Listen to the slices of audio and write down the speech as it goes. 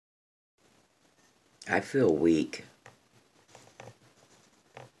I feel weak.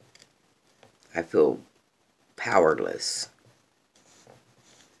 I feel powerless.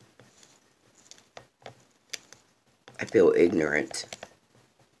 I feel ignorant.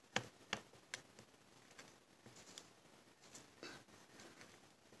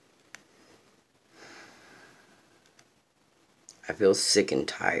 I feel sick and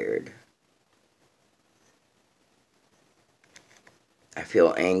tired. I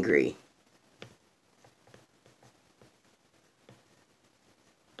feel angry.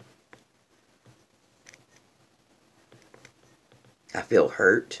 I feel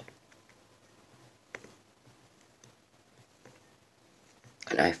hurt.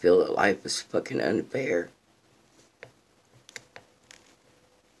 And I feel that life is fucking unfair.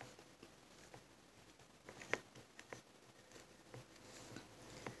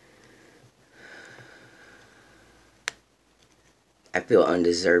 I feel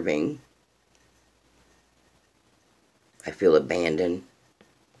undeserving. I feel abandoned.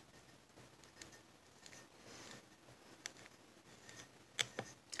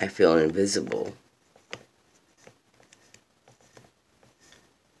 I feel invisible.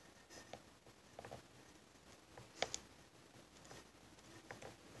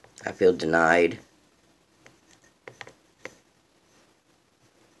 I feel denied.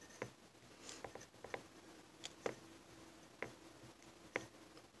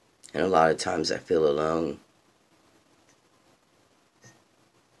 And a lot of times I feel alone.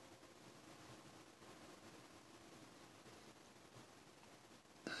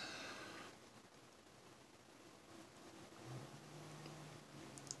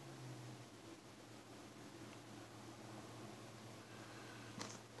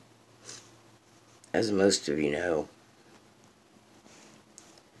 As most of you know,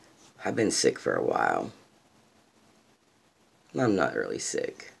 I've been sick for a while. I'm not really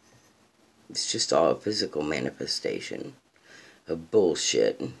sick. It's just all a physical manifestation of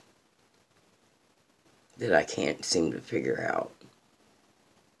bullshit that I can't seem to figure out.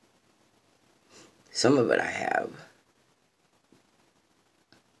 Some of it I have.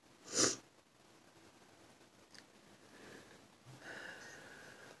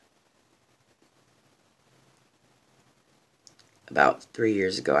 About 3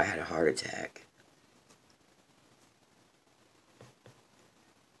 years ago, I had a heart attack.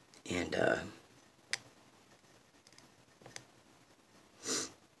 And, I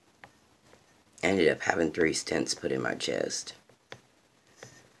ended up having 3 stents put in my chest.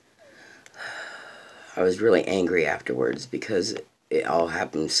 I was really angry afterwards because it all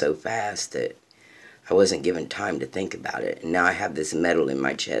happened so fast that I wasn't given time to think about it. And now I have this metal in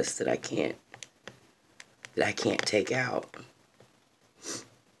my chest that I can't take out.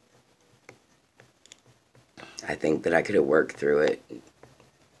 I think that I could have worked through it.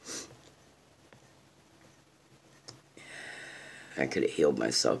 I could have healed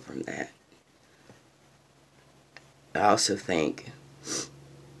myself from that. I also think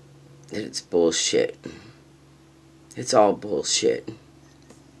that it's bullshit. It's all bullshit.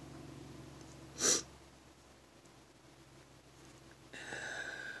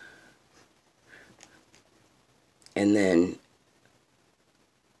 And then,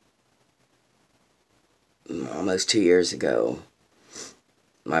 almost 2 years ago,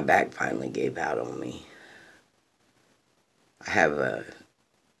 my back finally gave out on me. I have a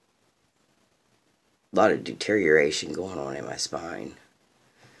lot of deterioration going on in my spine.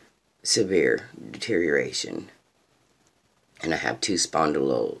 Severe deterioration. And I have 2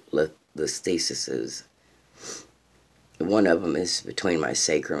 spondylolistheses. One of them is between my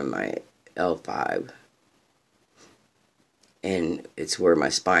sacrum and my L5. And it's where my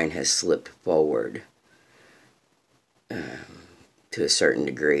spine has slipped forward to a certain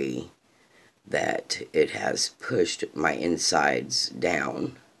degree that it has pushed my insides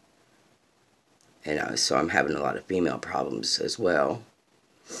down. And so I'm having a lot of female problems as well.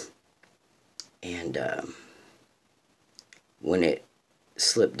 And when it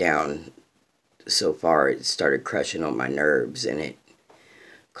slipped down so far, it started crushing on my nerves, and it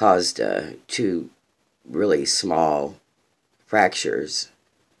caused 2 really small fractures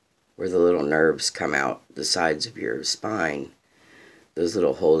where the little nerves come out the sides of your spine. Those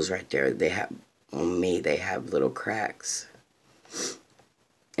little holes right there, they have, on me, they have little cracks.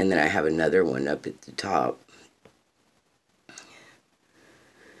 And then I have another one up at the top.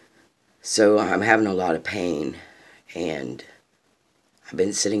 So I'm having a lot of pain, and I've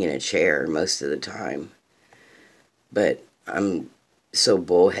been sitting in a chair most of the time. But I'm so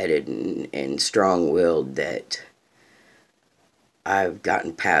bullheaded and strong-willed that I've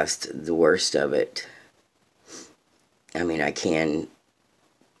gotten past the worst of it. I mean, I can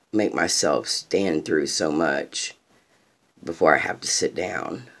make myself stand through so much before I have to sit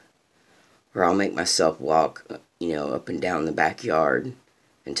down. Or I'll make myself walk, up and down the backyard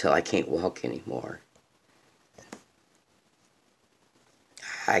until I can't walk anymore.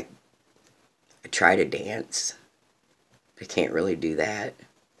 I try to dance. I can't really do that.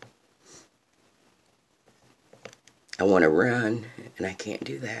 I want to run, and I can't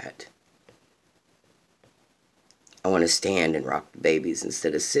do that. I want to stand and rock the babies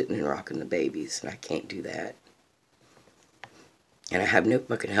instead of sitting and rocking the babies, and I can't do that. And I have no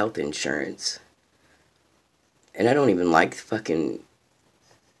fucking health insurance. And I don't even like the fucking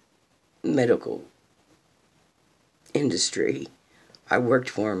medical industry. I worked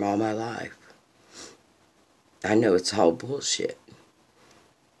for them all my life. I know it's all bullshit.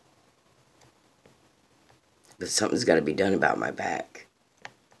 But something's got to be done about my back.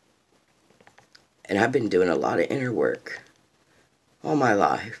 And I've been doing a lot of inner work all my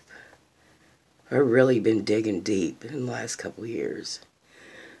life. I've really been digging deep in the last couple years.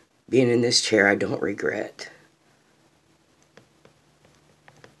 Being in this chair, I don't regret.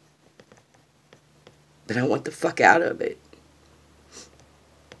 But I want the fuck out of it.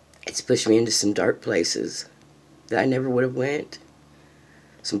 It's pushed me into some dark places that I never would have went.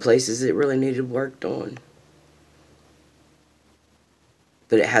 Some places that really needed worked on.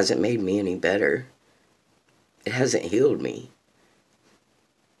 But it hasn't made me any better. It hasn't healed me.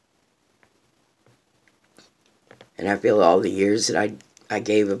 And I feel all the years that I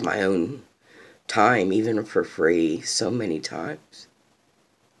gave of my own time, even for free, so many times.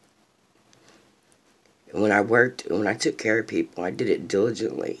 And when I took care of people, I did it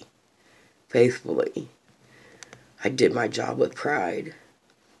diligently, faithfully. I did my job with pride.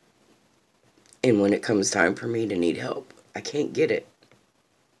 And when it comes time for me to need help, I can't get it.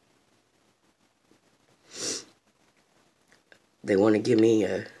 They want to give me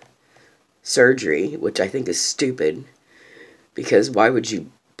a surgery, which I think is stupid, because why would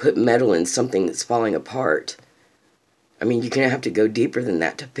you put metal in something that's falling apart? I mean, you're going to have to go deeper than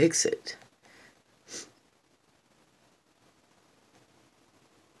that to fix it.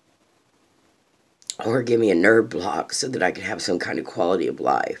 Or give me a nerve block so that I can have some kind of quality of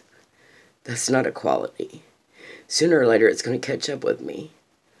life. That's not a quality. Sooner or later, it's going to catch up with me.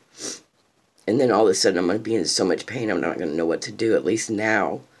 And then all of a sudden, I'm going to be in so much pain, I'm not going to know what to do. At least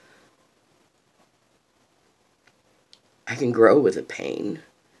now, I can grow with the pain.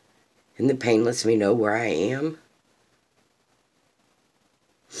 And the pain lets me know where I am.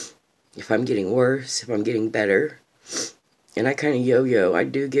 If I'm getting worse, if I'm getting better. And I kind of yo-yo. I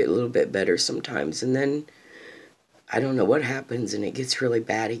do get a little bit better sometimes. And then, I don't know what happens and it gets really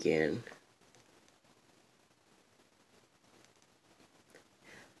bad again.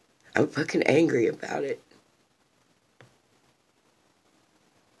 I'm fucking angry about it.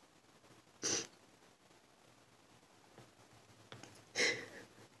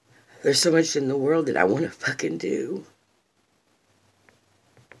 There's so much in the world that I want to fucking do.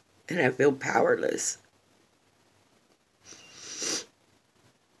 And I feel powerless.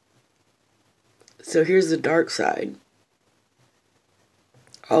 So here's the dark side.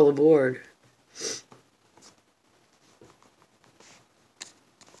 All aboard.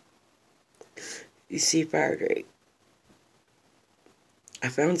 You see, fire drake. I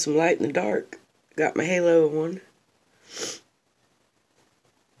found some light in the dark. Got my halo on.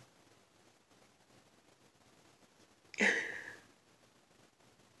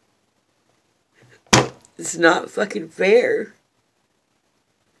 It's not fucking fair.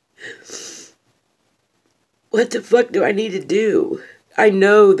 What the fuck do I need to do? I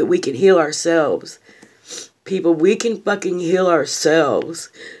know that we can heal ourselves. People, we can fucking heal ourselves.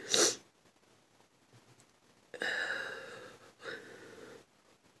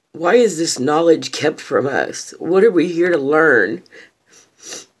 Why is this knowledge kept from us? What are we here to learn?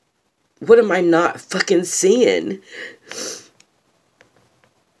 What am I not fucking seeing?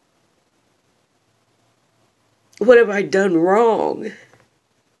 What have I done wrong?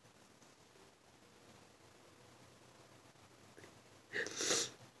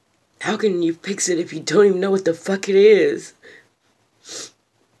 How can you fix it if you don't even know what the fuck it is?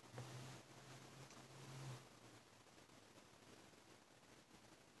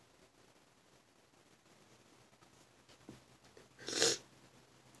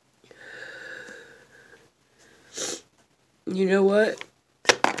 You know what?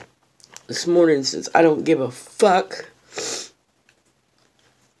 This morning, since I don't give a fuck,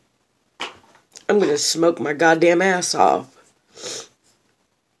 I'm gonna smoke my goddamn ass off.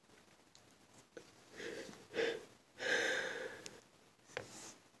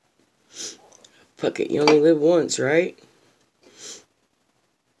 Fuck it, you only live once, right?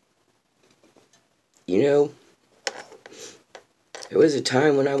 You know, there was a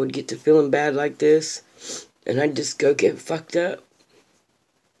time when I would get to feeling bad like this, and I'd just go get fucked up.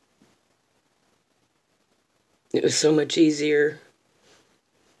 It was so much easier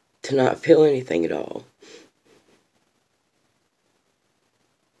to not feel anything at all.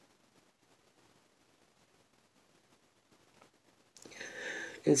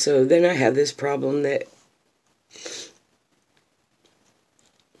 And so then I have this problem that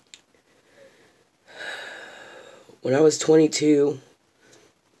when I was 22,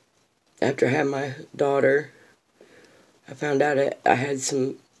 after I had my daughter, I found out I had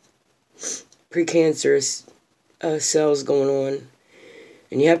some precancerous cells going on.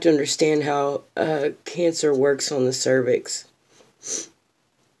 And you have to understand how cancer works on the cervix.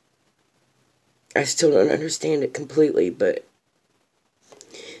 I still don't understand it completely, but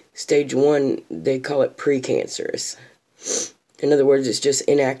stage 1, they call it precancerous. In other words, it's just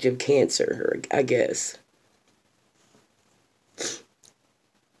inactive cancer, I guess.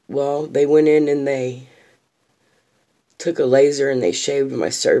 Well, they went in and they took a laser and they shaved my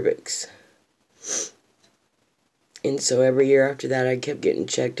cervix. And so every year after that, I kept getting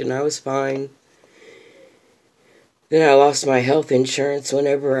checked and I was fine. Then I lost my health insurance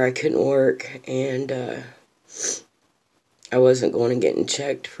whenever I couldn't work, and I wasn't going and getting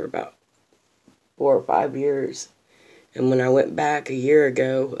checked for about 4 or 5 years. And when I went back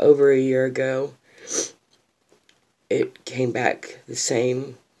over a year ago, it came back the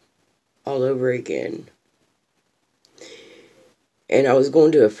same all over again. And I was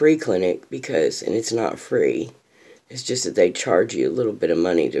going to a free clinic and it's not free. It's just that they charge you a little bit of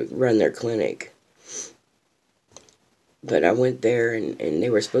money to run their clinic. But I went there and they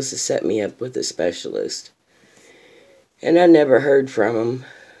were supposed to set me up with a specialist. And I never heard from them.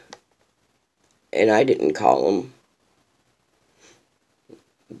 And I didn't call them.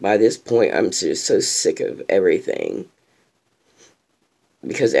 By this point, I'm just so sick of everything.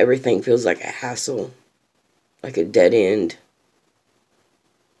 Because everything feels like a hassle. Like a dead end.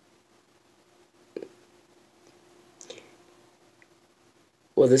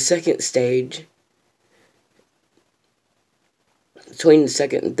 Well, the second stage, between the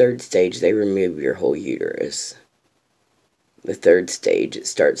second and third stage, they remove your whole uterus. The third stage, it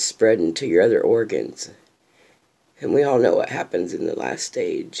starts spreading to your other organs. And we all know what happens in the last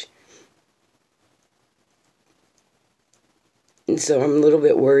stage. And so I'm a little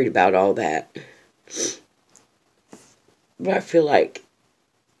bit worried about all that. But I feel like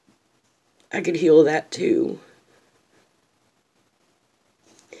I could heal that too.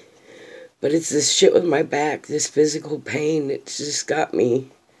 But it's this shit with my back, this physical pain, it's just got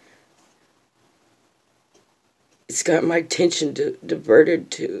me. It's got my attention diverted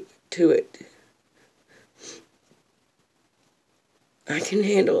to it. I can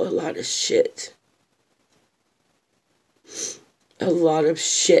handle a lot of shit. A lot of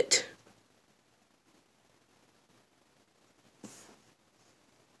shit.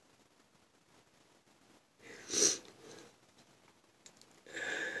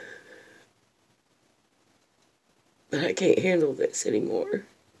 But I can't handle this anymore.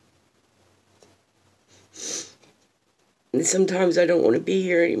 And sometimes I don't want to be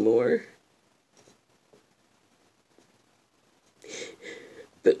here anymore.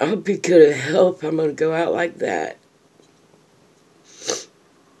 But I'll be good at help. I'm going to go out like that.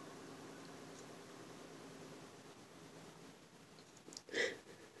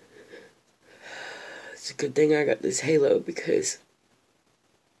 It's a good thing I got this halo because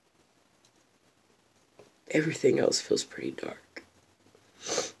everything else feels pretty dark.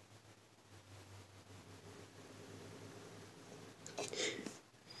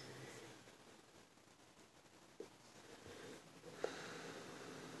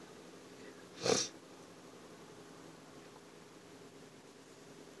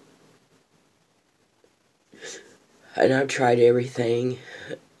 And I've tried everything,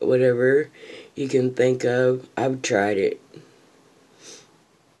 whatever you can think of, I've tried it.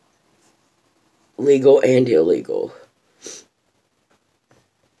 Legal and illegal.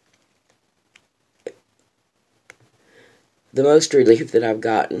 The most relief that I've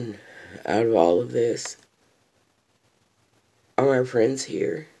gotten out of all of this are my friends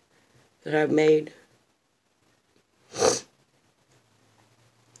here that I've made.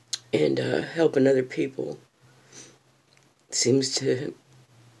 And helping other people seems to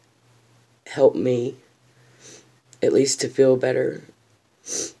help me, at least to feel better.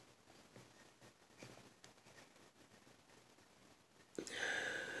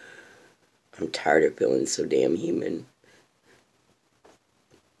 I'm tired of feeling so damn human.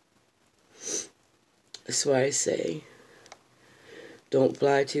 That's why I say, don't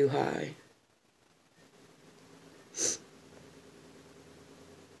fly too high.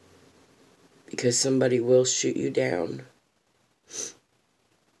 because somebody will shoot you down.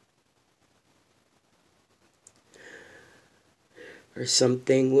 Or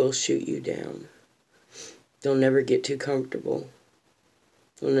something will shoot you down. Don't never get too comfortable.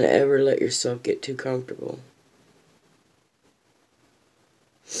 Don't ever let yourself get too comfortable.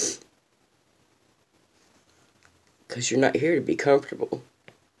 Because you're not here to be comfortable.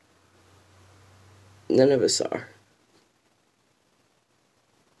 None of us are.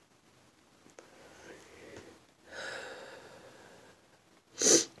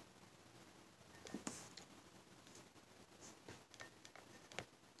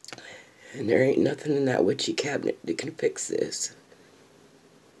 And there ain't nothing in that witchy cabinet that can fix this.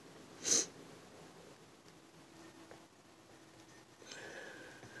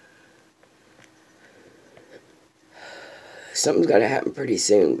 Something's got to happen pretty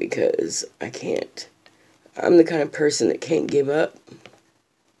soon because I can't. I'm the kind of person that can't give up.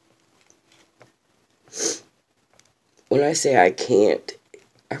 When I say I can't,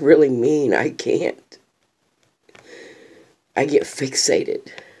 I really mean I can't. I get fixated.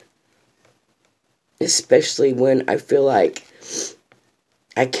 Especially when I feel like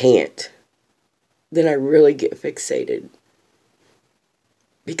I can't. Then I really get fixated.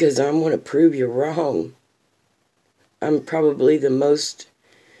 Because I'm going to prove you wrong. I'm probably the most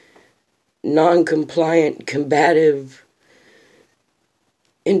non-compliant, combative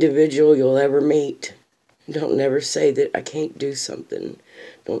individual you'll ever meet. Don't never say that I can't do something.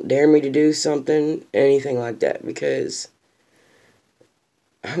 Don't dare me to do something, anything like that, because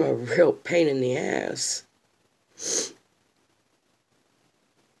I'm a real pain in the ass.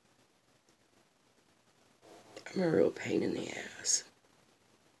 I'm a real pain in the ass.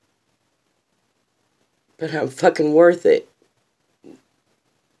 But I'm fucking worth it.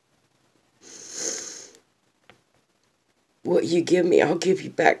 What you give me, I'll give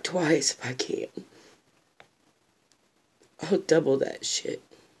you back twice if I can. I'll double that shit.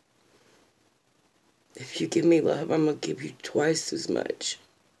 If you give me love, I'm gonna give you twice as much.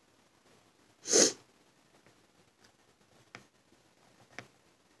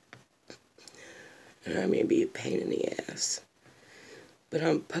 And I may be a pain in the ass. But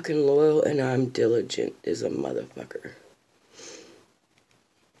I'm fucking loyal and I'm diligent as a motherfucker.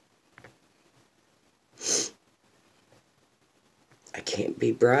 I can't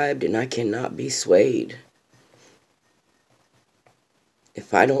be bribed and I cannot be swayed.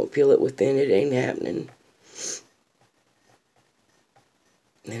 If I don't feel it within, it ain't happening.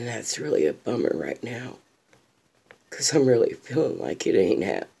 And that's really a bummer right now. Because I'm really feeling like it ain't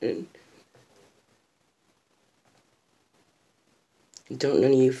happening. Don't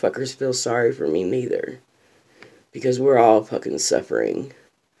none of you fuckers feel sorry for me neither. Because we're all fucking suffering.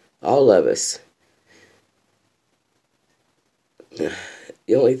 All of us.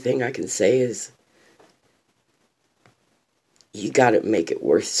 The only thing I can say is you gotta make it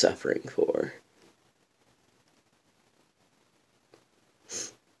worth suffering for.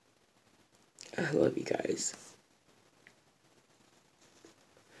 I love you guys.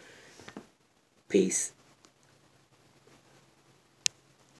 Peace.